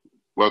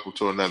Welcome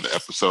to another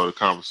episode of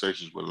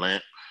Conversations with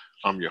Lamp.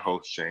 I'm your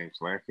host, James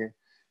Lankin,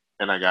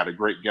 and I got a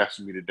great guest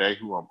with me today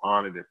who I'm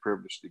honored and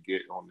privileged to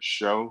get on the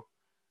show.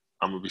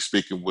 I'm going to be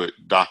speaking with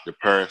Dr.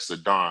 Paris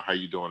Sadon. How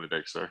you doing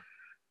today, sir?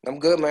 I'm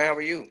good, man. How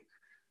are you?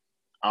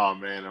 Oh,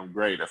 man, I'm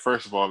great.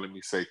 First of all, let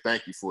me say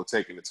thank you for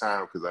taking the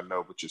time because I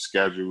know with your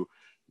schedule,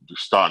 you're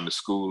starting the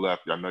school up.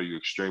 I know you're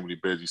extremely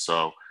busy,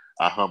 so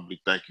I humbly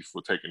thank you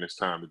for taking this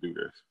time to do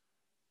this.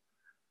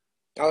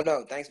 Oh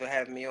no, thanks for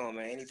having me on,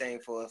 man. Anything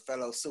for a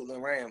fellow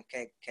Suitland Ram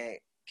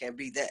can't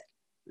beat that.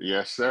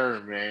 Yes,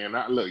 sir, man.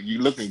 Look, you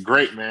looking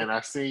great, man.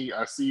 I see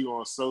you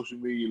on social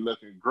media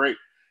looking great.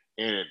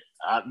 And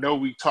I know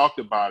we talked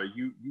about it.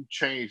 You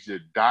changed your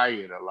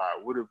diet a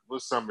lot.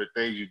 What's some of the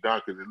things you've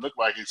done? Because it looked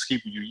like it's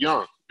keeping you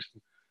young.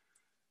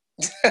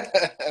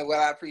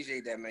 Well, I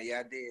appreciate that, man.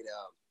 Yeah, I did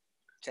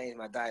change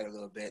my diet a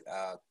little bit.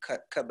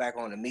 Cut back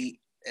on the meat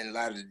and a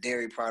lot of the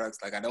dairy products.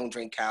 Like I don't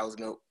drink cow's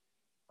milk.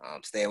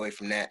 Stay away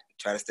from that.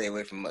 Try to stay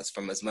away from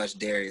as much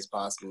dairy as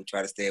possible.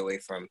 Try to stay away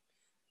from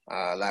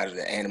a lot of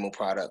the animal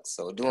products.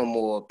 So doing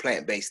more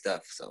plant-based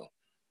stuff. So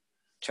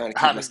trying to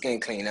keep my skin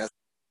clean.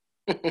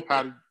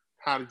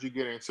 How did you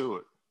get into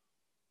it?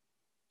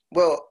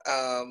 Well,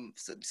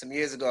 some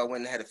years ago, I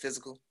went and had a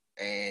physical,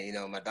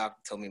 and my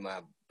doctor told me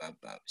my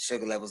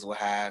sugar levels were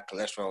high,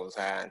 cholesterol was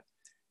high,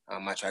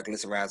 my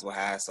triglycerides were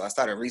high. So I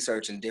started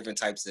researching different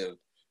types of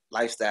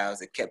lifestyles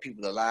that kept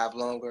people alive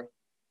longer,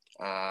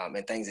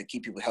 and things that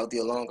keep people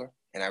healthier longer.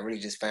 And I really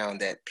just found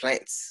that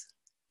plants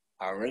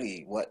are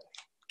really what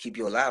keep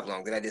you alive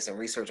longer. Then I did some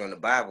research on the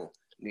Bible,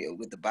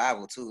 with the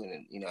Bible too,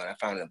 and I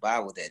found in the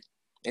Bible that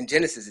in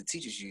Genesis it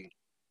teaches you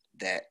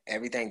that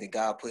everything that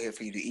God put here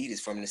for you to eat is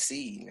from the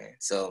seed, man.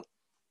 So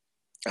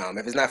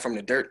if it's not from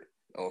the dirt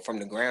or from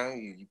the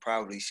ground, you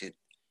probably should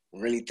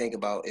really think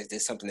about, is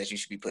this something that you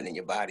should be putting in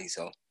your body?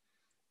 So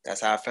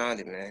that's how I found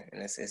it, man.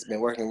 And it's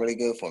been working really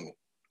good for me.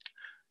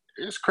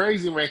 It's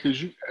crazy, man,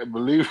 because you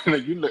believe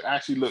that you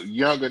actually look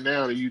younger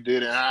now than you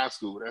did in high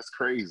school. That's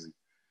crazy.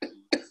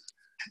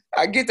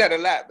 I get that a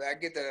lot, man.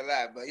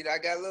 But I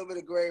got a little bit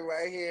of gray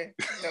right here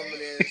coming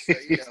in, so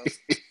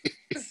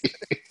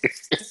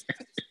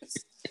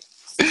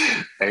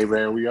Hey,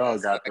 man, we all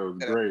got those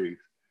grays.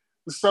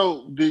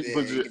 So,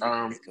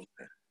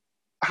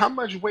 how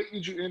much weight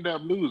did you end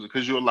up losing?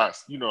 Because you're a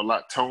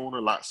lot toned, a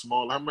lot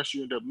smaller. How much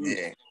you end up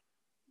losing?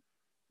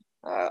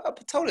 Yeah,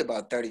 totally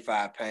about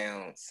 35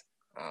 pounds.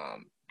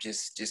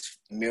 Just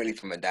merely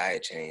from a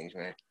diet change,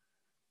 man.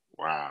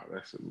 Wow,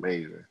 that's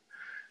amazing.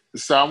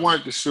 So I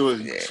wanted to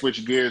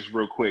switch gears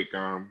real quick.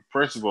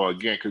 First of all,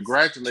 again,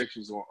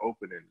 congratulations on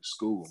opening the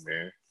school,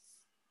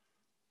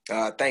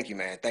 man. Thank you,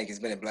 man. Thank you.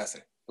 It's been a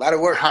blessing. A lot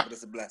of work, but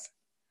it's a blessing.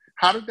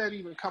 How did that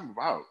even come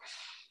about?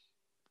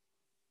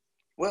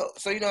 Well,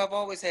 so I've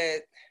always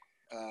had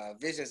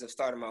visions of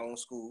starting my own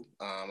school.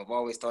 I've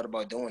always thought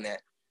about doing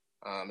that.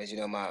 As you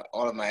know,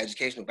 all of my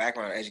educational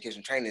background,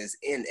 educational training is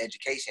in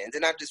education. And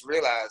then I just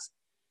realized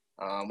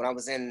when I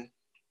was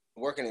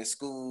working in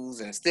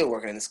schools and still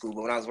working in the school,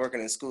 but when I was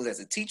working in schools as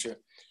a teacher,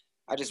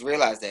 I just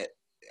realized that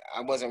I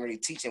wasn't really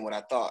teaching what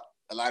I thought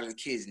a lot of the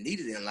kids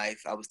needed in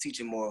life. I was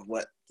teaching more of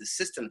what the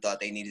system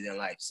thought they needed in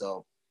life.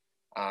 So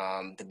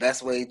the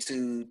best way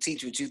to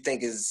teach what you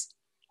think is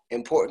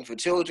important for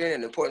children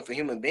and important for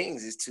human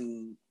beings is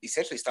to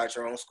essentially start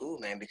your own school,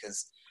 man,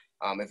 because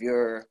if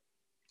you're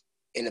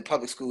in the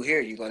public school here,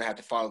 you're going to have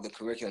to follow the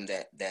curriculum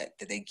that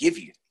they give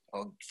you,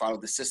 or follow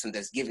the system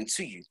that's given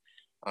to you.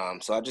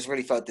 So I just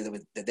really felt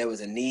that there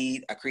was a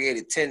need. I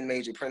created 10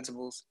 major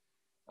principles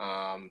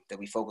that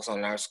we focus on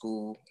in our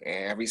school,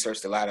 and I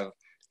researched a lot of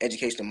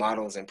educational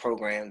models and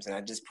programs, and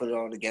I just put it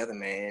all together,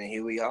 man, and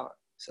here we are.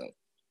 So,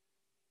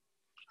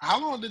 how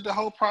long did the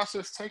whole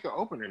process take of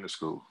opening the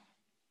school?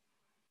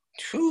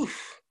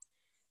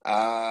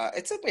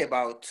 It took me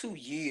about 2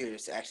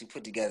 years to actually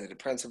put together the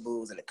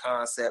principles and the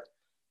concept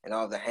and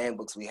all the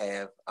handbooks we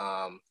have.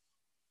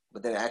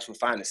 But then actually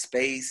find the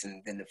space,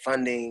 and then the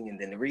funding, and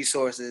then the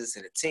resources,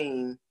 and the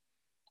team,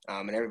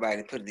 and everybody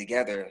to put it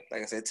together.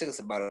 Like I said, it took us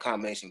about a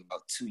combination of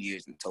about 2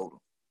 years in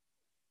total.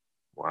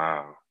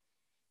 Wow.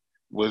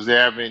 Was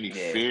there ever any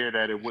fear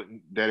that it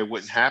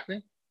wouldn't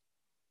happen?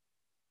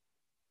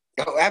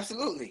 Oh,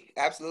 absolutely.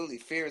 Absolutely.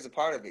 Fear is a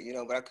part of it,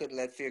 but I couldn't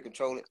let fear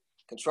control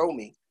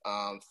me.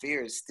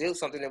 Fear is still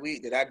something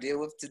that I deal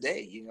with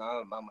today.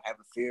 I have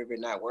a fear of it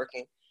not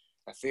working,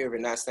 a fear of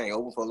it not staying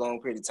open for a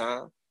long period of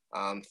time.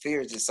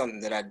 Fear is just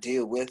something that I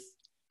deal with.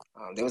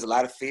 There was a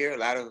lot of fear, a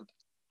lot of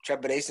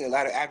trepidation, a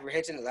lot of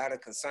apprehension, a lot of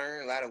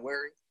concern, a lot of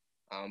worry.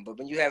 But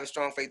when you have a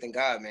strong faith in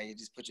God, man, you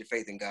just put your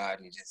faith in God,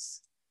 and you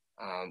just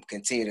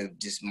continue to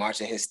just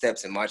march in His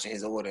steps and march in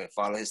His order and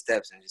follow His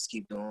steps and just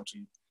keep doing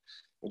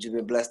what you've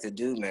been blessed to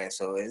do, man.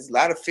 So there's a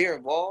lot of fear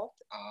involved,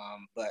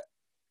 but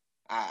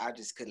I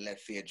just couldn't let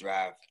fear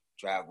drive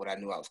what I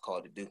knew I was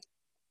called to do.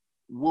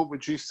 What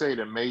would you say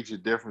the major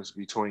difference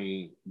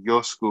between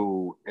your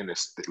school and a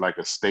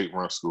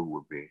state-run school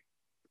would be?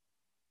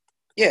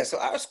 Yeah, so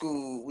our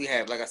school, we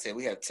have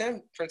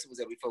 10 principles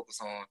that we focus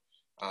on,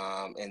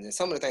 and then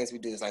some of the things we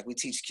do is like we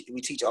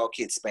teach all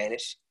kids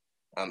Spanish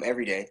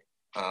every day.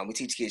 We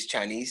teach kids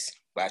Chinese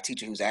by a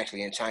teacher who's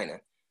actually in China.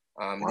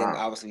 And then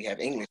Wow. obviously we have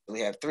English. So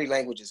we have 3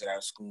 languages at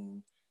our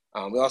school.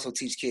 We also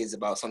teach kids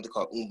about something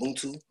called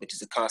Ubuntu, which is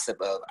the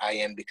concept of I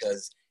am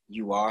because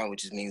you are,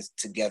 which means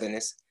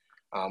togetherness.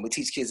 We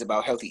teach kids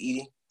about healthy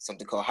eating,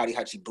 something called Hadi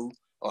Hachi Bu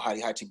or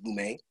Hadi Hachi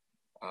Bume.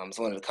 It's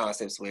one of the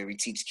concepts where we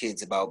teach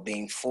kids about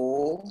being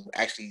full,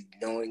 actually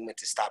knowing when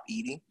to stop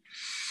eating.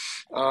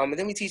 And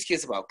then we teach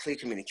kids about clear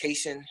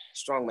communication,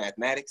 strong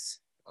mathematics.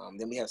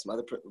 Then we have one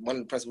of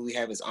the principles we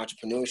have is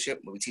entrepreneurship,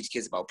 where we teach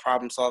kids about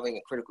problem solving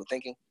and critical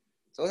thinking.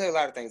 So there are a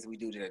lot of things that we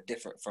do that are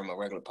different from a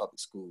regular public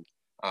school.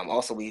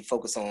 Also, we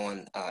focus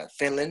on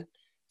Finland.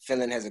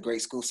 Finland has a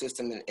great school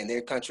system in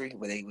their country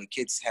where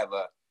kids have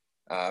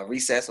a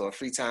recess or a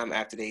free time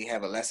after they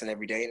have a lesson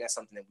every day. And that's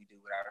something that we do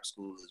with our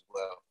school as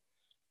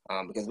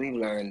well. Because we've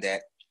learned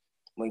that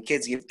when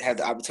kids have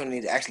the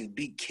opportunity to actually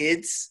be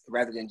kids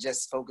rather than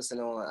just focusing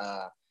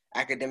on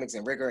academics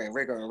and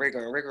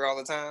rigor all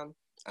the time,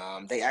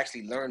 they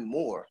actually learn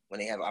more when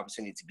they have an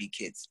opportunity to be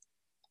kids.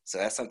 So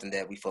that's something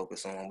that we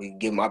focus on. We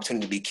give them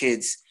opportunity to be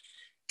kids,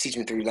 teach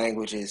them 3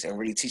 languages, and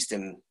really teach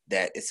them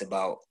that it's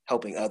about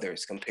helping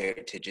others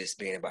compared to just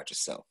being about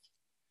yourself.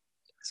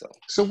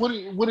 So what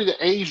are the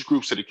age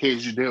groups of the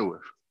kids you deal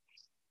with?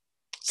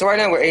 So right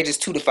now we're ages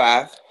 2 to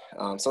 5.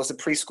 So it's a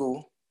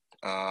preschool.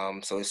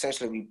 So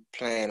essentially we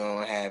plan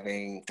on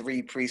having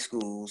 3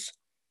 preschools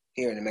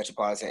here in the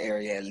metropolitan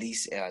area, at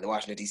least the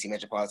Washington, D.C.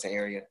 metropolitan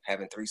area,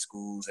 having 3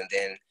 schools and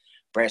then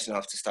branching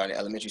off to start at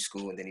elementary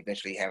school and then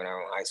eventually having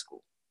our own high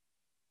school.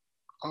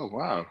 Oh,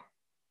 wow.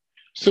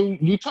 So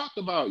you talked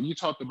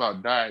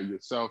about diet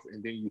yourself,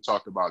 and then you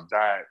talked about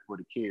diet for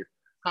the kids.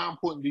 How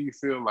important do you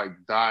feel like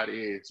diet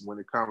is when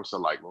it comes to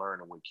like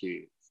learning with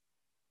kids?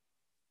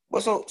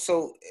 Well,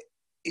 so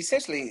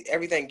essentially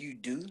everything you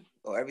do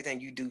or everything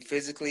you do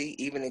physically,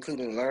 even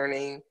including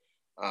learning,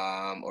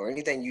 or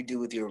anything you do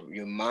with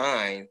your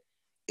mind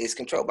is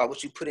controlled by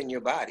what you put in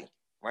your body,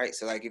 right?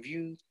 So like if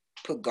you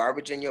put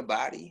garbage in your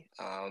body,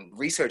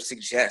 research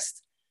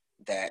suggests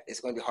that it's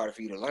going to be harder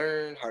for you to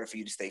learn, harder for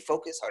you to stay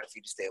focused, harder for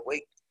you to stay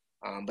awake.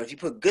 But if you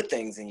put good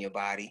things in your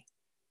body,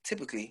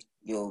 typically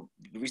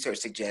research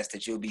suggests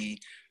that you'll be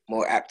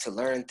more apt to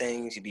learn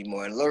things, you'll be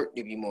more alert,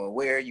 you'll be more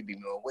aware, you'll be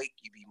more awake,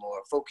 you'll be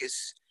more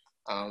focused.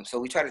 So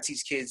we try to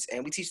teach kids,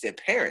 and we teach their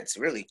parents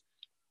really,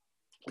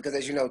 because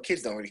as you know,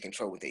 kids don't really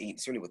control what they eat.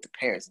 It's really what the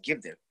parents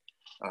give them.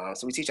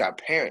 So we teach our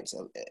parents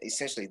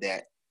essentially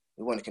that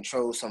we want to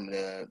control some of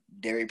the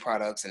dairy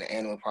products and the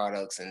animal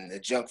products and the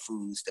junk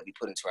foods that we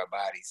put into our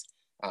bodies,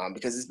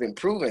 because it's been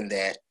proven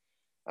that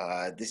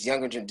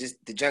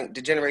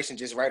the generation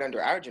just right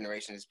under our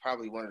generation is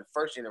probably one of the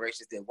first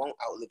generations that won't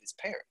outlive its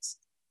parents.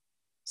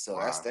 So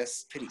Wow.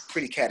 that's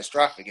pretty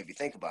catastrophic if you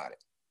think about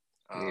it.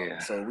 Yeah.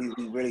 So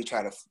we really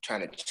try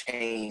to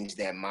change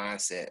that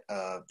mindset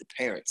of the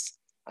parents.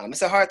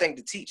 It's a hard thing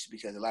to teach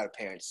because a lot of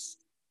parents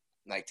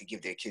like to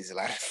give their kids a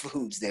lot of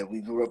foods that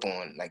we grew up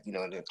on, like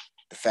the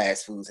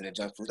fast foods and the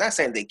junk foods. Not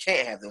saying they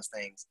can't have those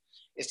things.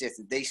 It's just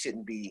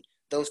that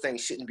those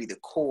things shouldn't be the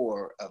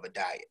core of a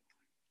diet.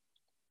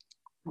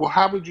 Well,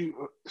 how would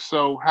you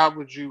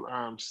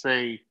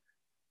say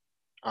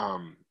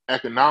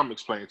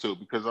economics play into it?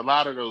 Because a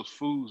lot of those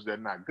foods that are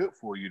not good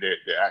for you,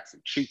 they're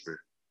actually cheaper.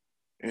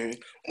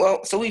 Mm-hmm.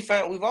 Well, so we've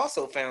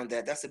also found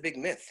that that's a big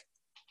myth,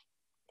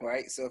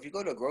 right? So if you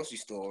go to a grocery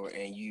store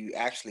and you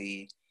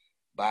actually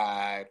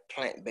buy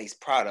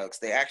plant-based products,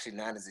 they're actually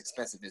not as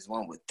expensive as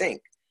one would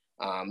think.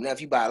 Now,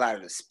 if you buy a lot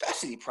of the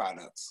specialty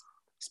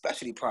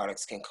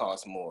products can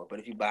cost more. But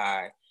if you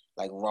buy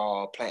like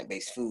raw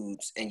plant-based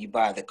foods and you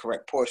buy the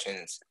correct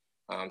portions,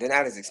 they're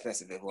not as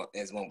expensive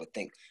as one would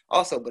think.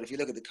 Also, but if you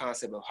look at the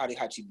concept of Hadi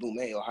Hachi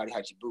Bume or Hadi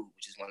Hachi Bu,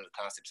 which is one of the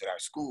concepts at our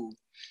school,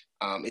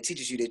 it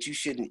teaches you that you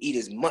shouldn't eat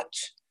as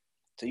much.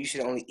 So you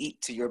should only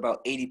eat till you're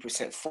about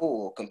 80%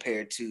 full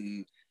compared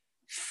to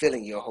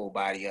filling your whole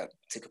body up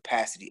to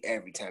capacity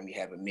every time you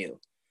have a meal.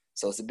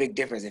 So it's a big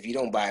difference. If you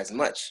don't buy as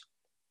much,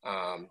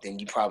 then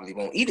you probably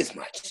won't eat as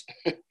much.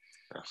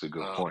 That's a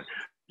good um, point.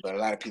 but a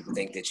lot of people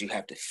think that you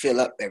have to fill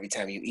up every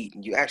time you eat,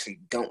 and you actually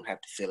don't have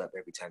to fill up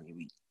every time you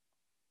eat.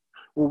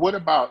 Well, what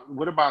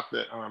about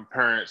the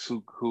parents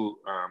who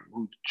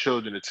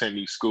children attend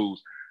these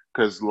schools?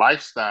 Because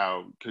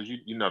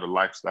you know the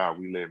lifestyle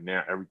we live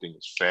now, everything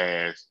is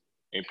fast,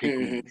 and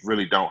people Mm-hmm.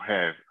 really don't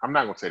have. I'm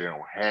not gonna say they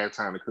don't have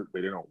time to cook,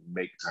 but they don't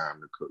make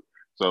time to cook.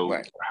 So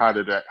Right. how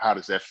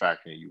does that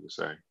factor in? You would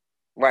say?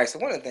 Right. So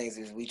one of the things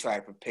is we try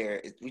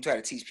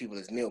to teach people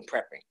is meal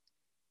prepping,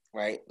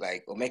 right?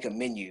 Like, or make a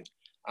menu.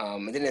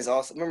 And then there's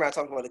also, remember I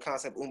talked about the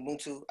concept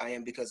Ubuntu, I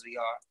am because we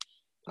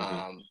Hmm.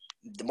 are.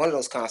 One of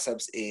those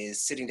concepts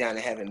is sitting down and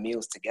having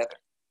meals together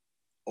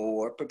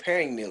or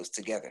preparing meals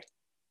together.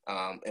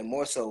 And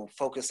more so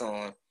focus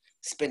on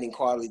spending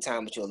quality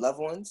time with your loved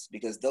ones,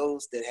 because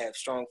those that have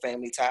strong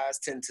family ties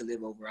tend to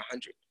live over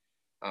 100,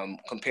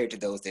 compared to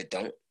those that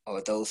don't,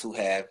 or those who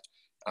have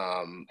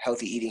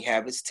healthy eating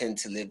habits tend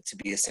to live to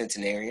be a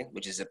centenarian,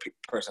 which is a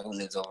person who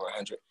lives over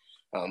 100,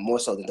 more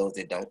so than those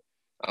that don't.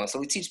 So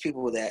we teach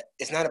people that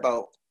it's not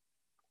about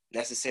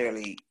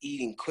necessarily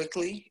eating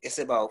quickly. It's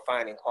about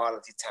finding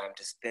quality time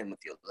to spend with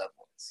your loved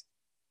ones,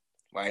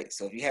 right?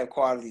 So if you have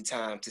quality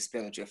time to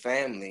spend with your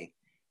family,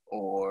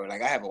 or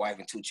like I have a wife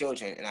and 2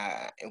 children,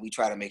 and we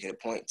try to make it a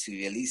point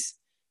to at least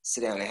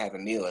sit down and have a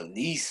meal at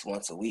least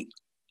once a week.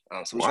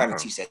 So we try to Wow.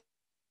 teach that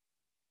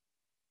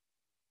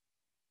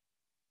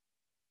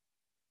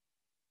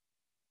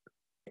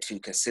to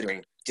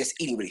considering just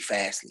eating really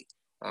fastly.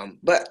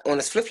 But on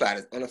the flip side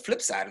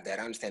of that,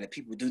 I understand that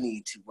people do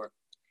need to work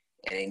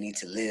and they need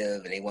to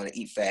live and they want to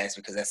eat fast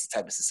because that's the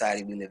type of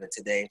society we live in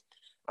today.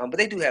 But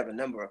they do have a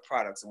number of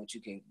products in which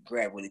you can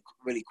grab really,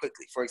 really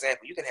quickly. For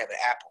example, you can have an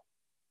apple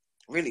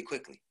really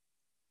quickly.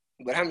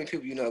 But how many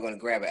people you know are going to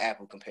grab an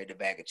apple compared to a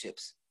bag of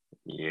chips?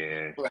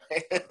 Yeah.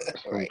 Right.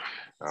 Right.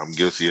 I'm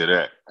guilty of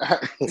that.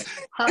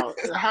 how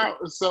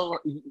so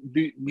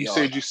you We all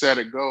said you set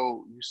a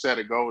goal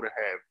to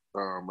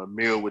have a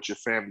meal with your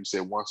family, you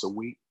said once a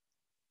week?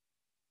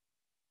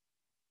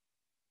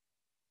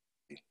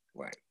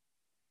 right.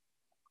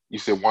 You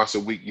said once a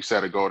week you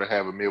set a goal to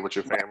have a meal with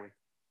your family?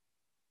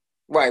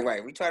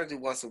 Right. We try to do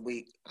once a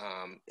week.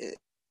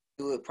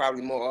 Do it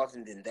probably more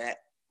often than that.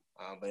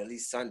 But at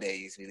least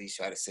Sundays, we at least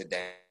try to sit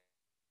down,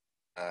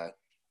 uh,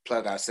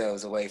 plug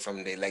ourselves away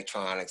from the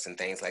electronics and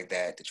things like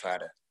that to try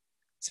to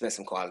spend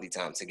some quality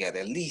time together.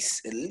 At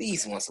least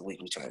once a week,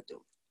 we try to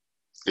do.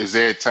 Is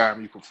there a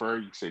time you prefer?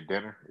 You say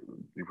dinner?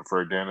 You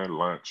prefer dinner,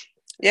 lunch?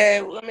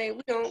 Yeah, I mean,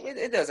 we don't.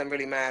 It doesn't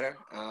really matter.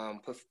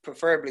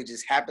 Preferably,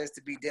 just happens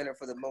to be dinner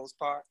for the most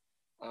part.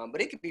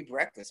 But it could be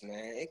breakfast,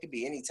 man. It could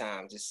be any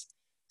time. Just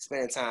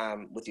spending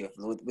time with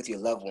your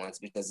loved ones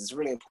because it's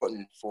really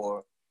important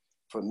for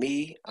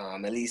me,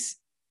 at least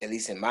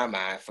in my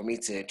mind, for me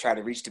to try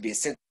to reach to be a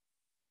centenarian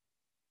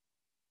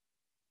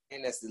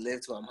that's to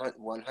live to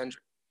 100.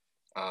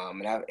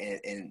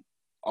 And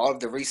all of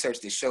the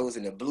research that shows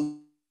in the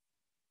blue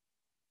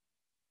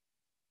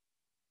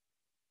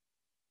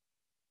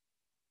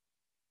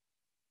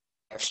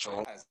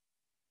strong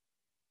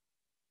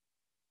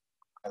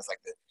as like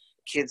the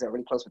kids are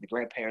really close with the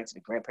grandparents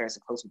and the grandparents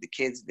are close with the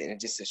kids, then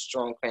it's just a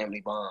strong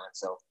family bond.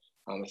 So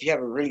if you have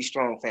a really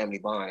strong family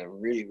bond, it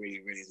really, really,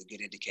 really is a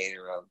good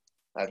indicator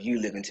of you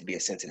living to be a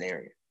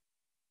centenarian.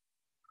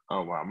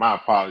 Oh wow, my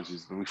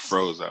apologies. We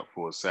froze up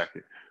for a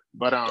second.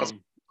 But That's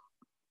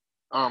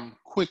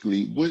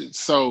quickly,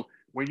 so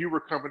when you were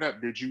coming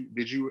up, did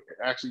you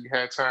actually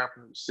had time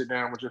to sit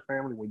down with your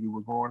family when you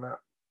were growing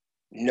up?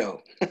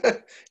 no,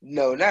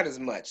 no, not as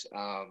much.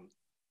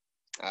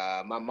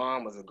 My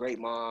mom was a great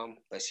mom,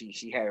 but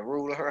she had a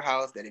rule in her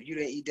house that if you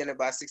didn't eat dinner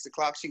by 6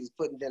 o'clock, she was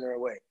putting dinner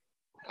away.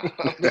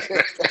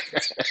 Because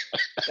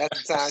that's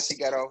the time she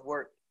got off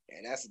work,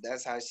 and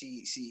that's how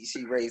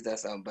she raised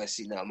us. But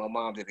my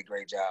mom did a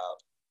great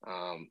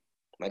job.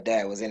 My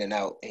dad was in and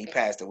out, and he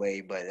passed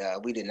away, but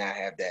we did not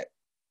have that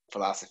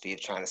philosophy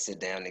of trying to sit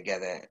down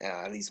together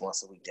at least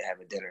once a week to have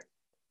a dinner.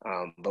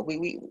 But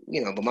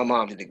but my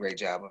mom did a great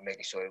job of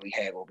making sure that we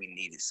had what we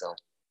needed. So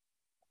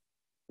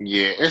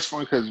Yeah, it's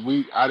funny because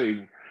I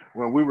didn't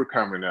when we were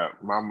coming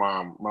up. My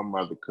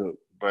mother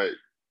cooked, but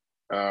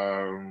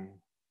um,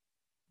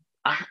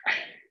 I,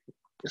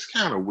 it's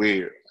kind of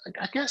weird.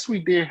 I guess we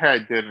did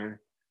have dinner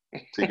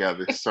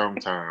together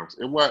sometimes.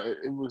 It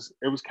was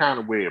kind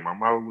of weird. My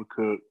mother would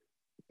cook,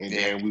 and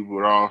yeah, then we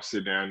would all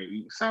sit down and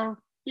eat. So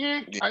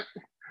yeah, yeah.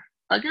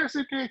 I guess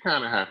it did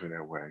kind of happen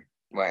that way.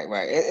 Right.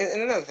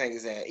 And another thing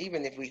is that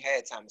even if we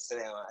had time to sit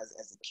down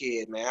as a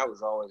kid, man, I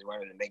was always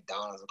running to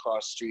McDonald's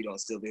across the street on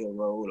Silver Hill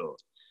Road or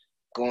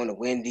going to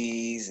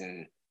Wendy's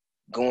and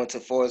going to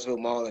Forestville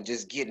Mall and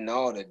just getting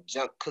all the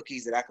junk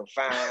cookies that I could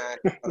find,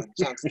 all the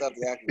junk stuff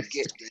that I could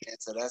get. Man.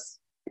 So that's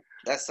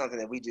something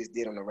that we just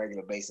did on a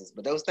regular basis.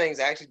 But those things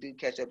actually do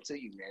catch up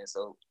to you, man.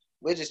 So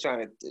we're just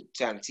trying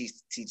to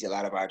teach a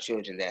lot of our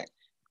children that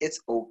it's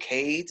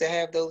okay to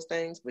have those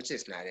things, but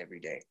just not every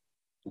day.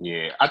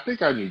 Yeah, I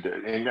think I need to,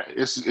 and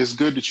it's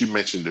good that you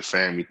mentioned the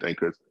family thing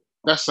because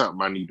that's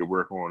something I need to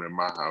work on in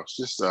my house.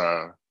 Just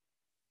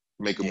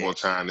making Yeah. more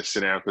time to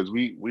sit down because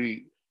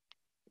we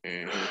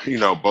hmm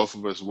both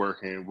of us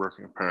working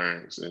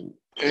parents, and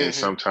hmm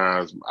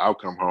sometimes I'll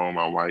come home,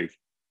 my wife,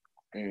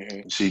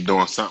 hmm she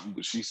doing something,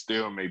 but she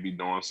still may be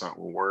doing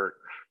something with work,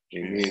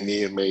 and me and hmm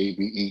Nia may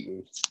be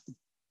eating,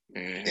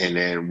 hmm and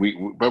then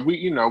but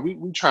we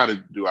try to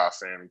do our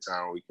family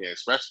time when we can,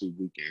 especially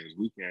weekends.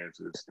 Weekends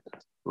is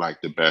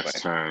like the best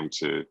Right. time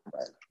to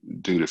Right.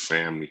 do the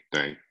family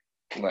thing.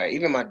 Right.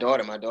 Even my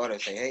daughter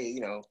say, hey,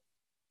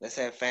 let's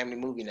have family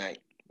movie night.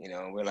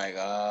 We're like,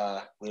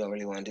 we don't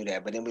really want to do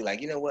that. But then we're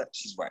like, you know what?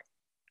 She's right.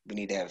 We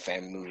need to have a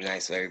family movie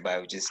night so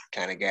everybody would just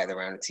kind of gather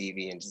around the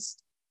TV and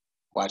just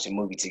watch a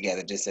movie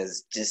together.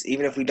 Just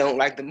even if we don't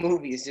like the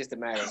movie, it's just a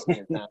matter of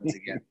spending time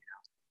together.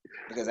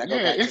 Because I go Yeah,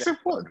 back to it's that.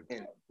 important.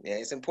 Yeah,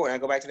 it's important.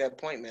 I go back to that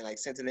point, man. Like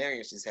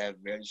centenarians just have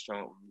really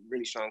strong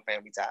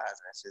family ties,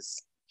 and that's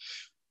just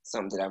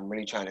something that I'm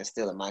really trying to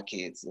instill in my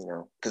kids.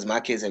 Because my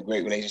kids have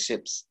great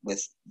relationships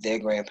with their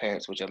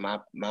grandparents, which are my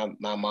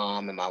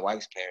mom and my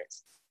wife's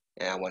parents,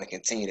 and I want to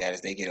continue that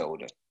as they get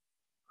older.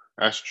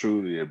 That's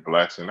truly a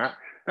blessing.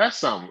 That's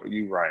something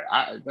you're right.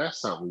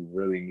 That's something we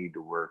really need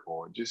to work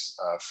on. Just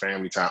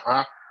family time.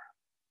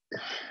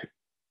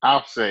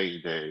 I'll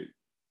say that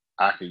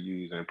I could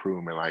use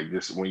improvement. Like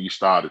this, when you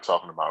started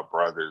talking about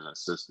brothers and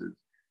sisters,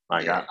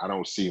 like Yeah, I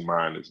don't see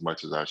mine as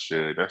much as I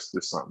should. That's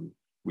just something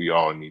we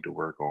all need to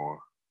work on.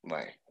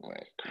 right.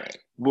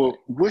 Well,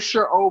 what's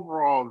your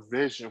overall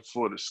vision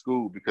for the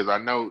school? Because I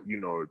know,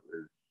 an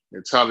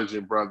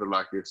intelligent brother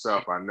like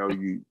yourself, I know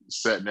you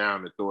sat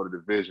down and thought of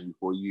the vision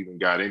before you even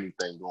got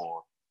anything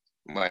going.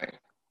 Right,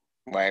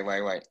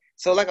 right.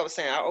 So, like I was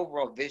saying, our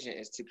overall vision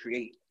is to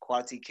create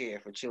quality care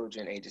for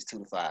children ages 2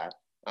 to 5,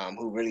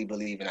 who really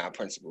believe in our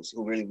principles,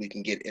 who really we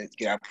can get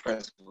our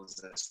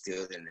principles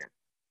instilled in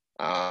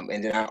them.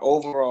 And then our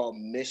overall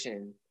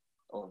mission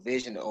or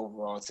vision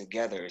overall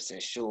together is to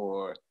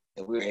ensure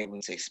that we're able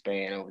to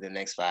expand over the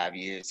next 5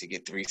 years to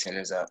get 3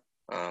 centers up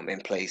in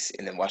place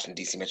in the Washington,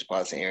 D.C.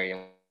 metropolitan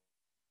area.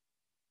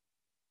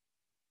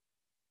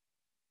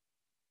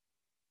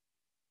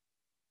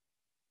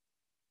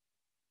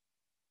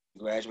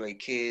 Graduate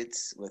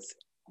kids with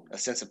a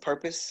sense of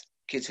purpose,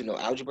 kids who know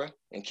algebra,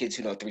 and kids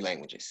who know 3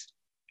 languages.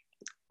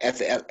 At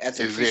the Is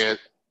preschool, there,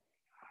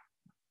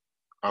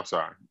 I'm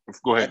sorry.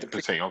 Go at ahead, the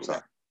continue. I'm preschool sorry.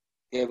 level.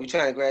 Yeah, we're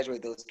trying to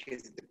graduate those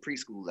kids at the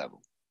preschool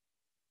level.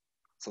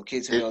 So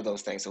kids who It, know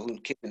those things. So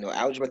kids who know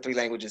algebra, 3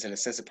 languages, and a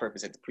sense of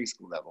purpose at the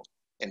preschool level,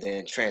 and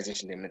then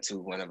transition them into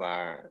one of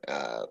our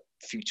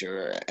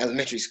future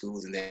elementary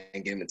schools, and then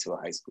get them into a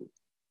high school.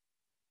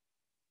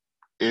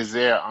 is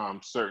there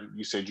certain,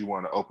 you said you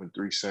want to open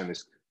 3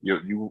 centers.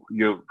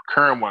 Your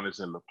current one is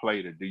in La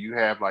Plata. Do you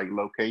have like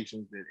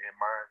locations in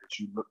mind that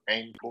you look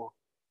aiming for?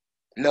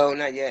 No,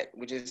 not yet.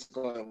 We're just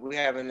going. We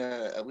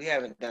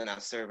haven't done our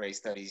survey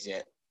studies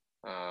yet.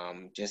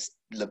 Just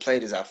La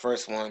Plata is our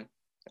first one.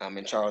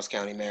 In Charles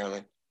County,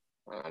 Maryland,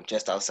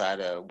 just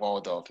outside of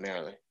Waldorf,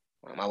 Maryland.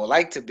 I would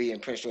like to be in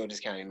Prince George's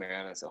County,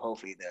 Maryland. So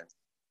hopefully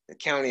the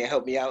county will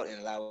help me out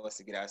and allow us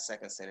to get our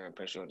second center in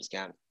Prince George's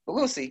County. But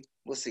we'll see.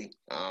 We'll see.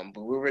 But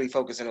we're really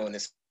focusing on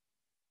this.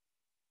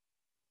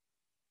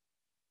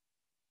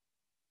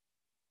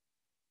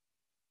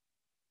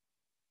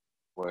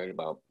 We're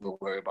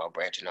worried about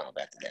branching off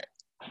after that.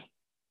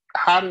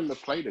 How did La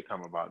Plata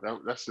come about?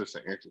 That's just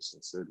an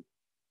interesting city.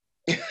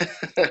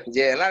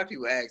 Yeah, a lot of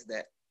people ask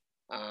that.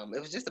 It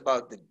was just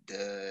about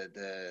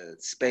the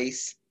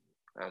space,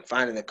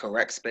 finding the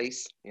correct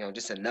space.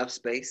 Just enough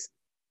space.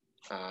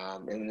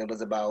 And it was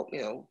about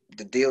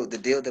the deal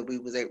that we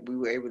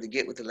were able to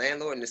get with the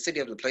landlord, and the city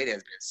of La Plata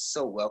has been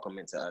so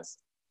welcoming to us,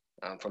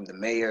 from the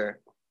mayor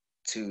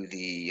to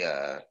the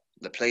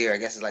La Plata. I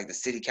guess it's like the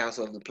city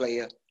council of La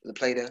Plata.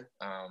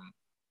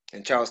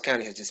 And Charles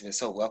County has just been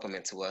so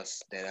welcoming to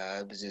us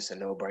that it was just a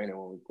no-brainer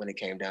when it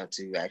came down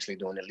to actually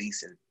doing the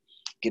lease and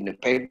getting the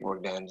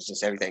paperwork done. It's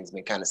just everything's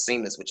been kind of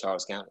seamless with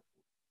Charles County.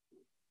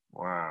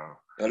 Wow.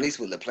 Or at least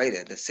with La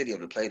Plata, the city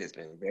of La Plata has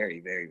been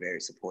very, very, very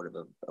supportive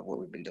of what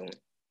we've been doing.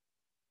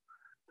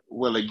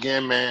 Well,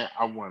 again, man,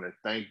 I want to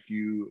thank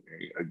you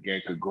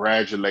again.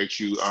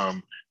 Congratulate you.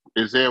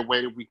 Is there a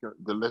way that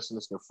the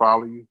listeners can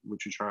follow you?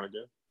 What you're trying to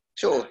do?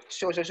 Sure.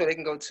 They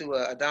can go to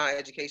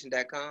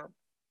adoneducation.com.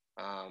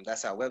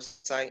 That's our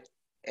website,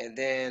 and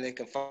then they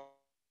can follow.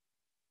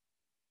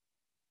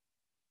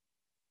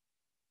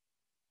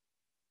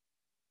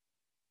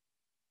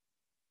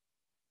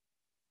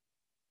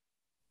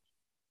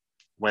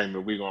 Wait a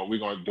minute, we're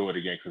gonna do it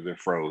again because it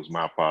froze.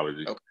 My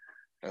apologies. Okay,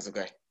 that's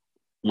okay.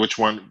 Which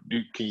one?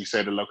 Can you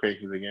say the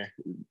locations again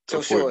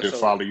So for sure. to So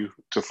follow you?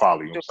 To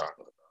follow you. I'm sure. sorry.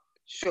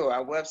 Sure.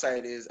 Our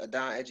website is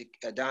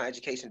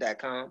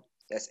adoneducation.com.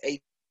 That's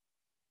a.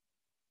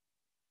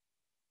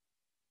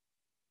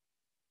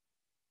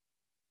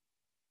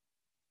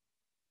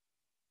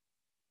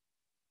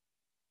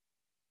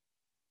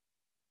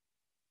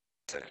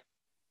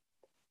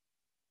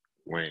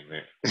 Wait a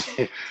minute.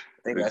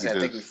 I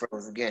think we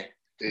froze again.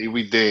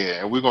 We did,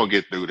 and we're gonna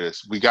get through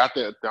this. We got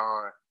the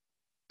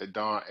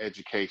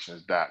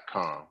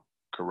AdonEducations.com,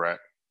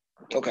 correct?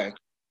 Okay.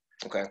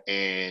 Okay.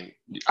 And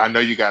I know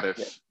you got a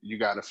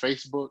Yeah.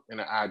 Facebook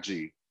and an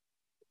IG,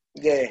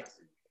 Yeah.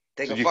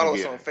 They so can you can follow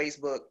us get on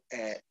Facebook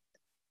at.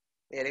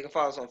 Yeah, they can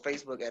follow us on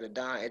Facebook at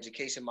Adon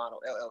Education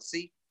Model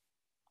LLC,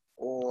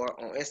 or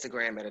on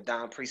Instagram at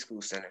Adon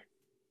Preschool Center.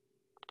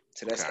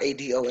 So that's okay.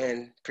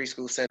 ADON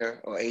Preschool Center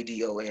or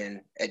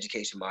ADON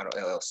Education Model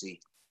LLC.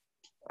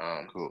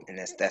 Cool. And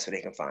that's where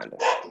they can find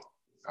us.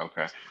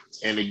 Okay.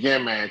 And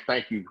again, man,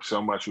 thank you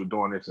so much for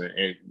doing this.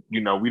 And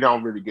we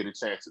don't really get a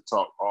chance to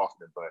talk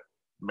often, but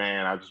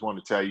man, I just want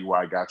to tell you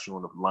why I got you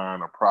on the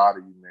line. I'm proud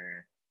of you,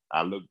 man.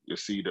 I look to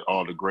see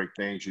all the great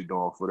things you're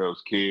doing for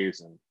those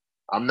kids. And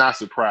I'm not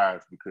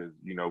surprised because,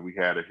 we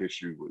had a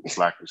history with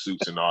Black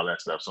Pursuits and all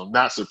that stuff. So I'm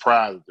not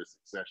surprised at the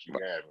success you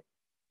have.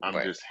 I'm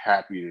Right. just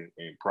happy and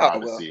Oh proud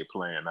to well. see it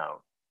playing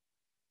out.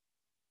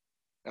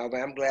 Oh,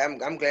 but I'm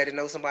glad. I'm glad to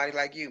know somebody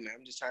like you, man.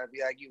 I'm just trying to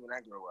be like you when I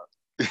grow up.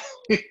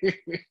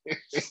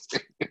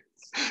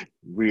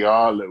 we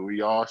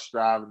all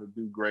striving to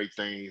do great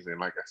things, and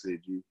like I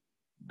said,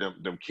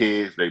 them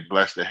kids, they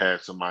blessed to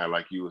have somebody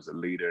like you as a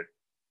leader,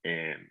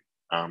 and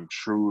I'm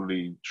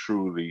truly,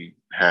 truly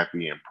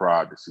happy and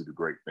proud to see the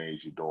great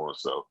things you're doing.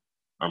 So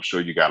I'm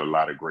sure you got a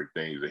lot of great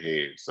things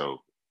ahead. So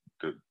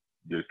the,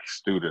 your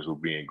students will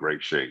be in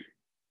great shape.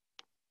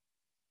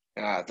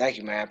 Thank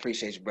you, man. I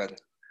appreciate you, brother.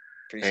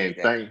 And Appreciate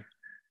that.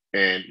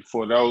 and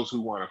for those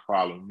who want to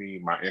follow me,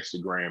 my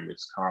Instagram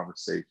is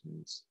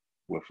Conversations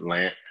with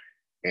Lant,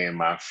 and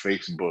my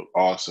Facebook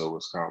also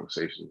is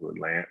Conversations with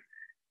Lant.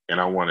 And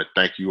I want to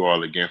thank you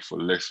all again for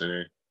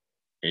listening,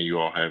 and you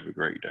all have a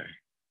great day.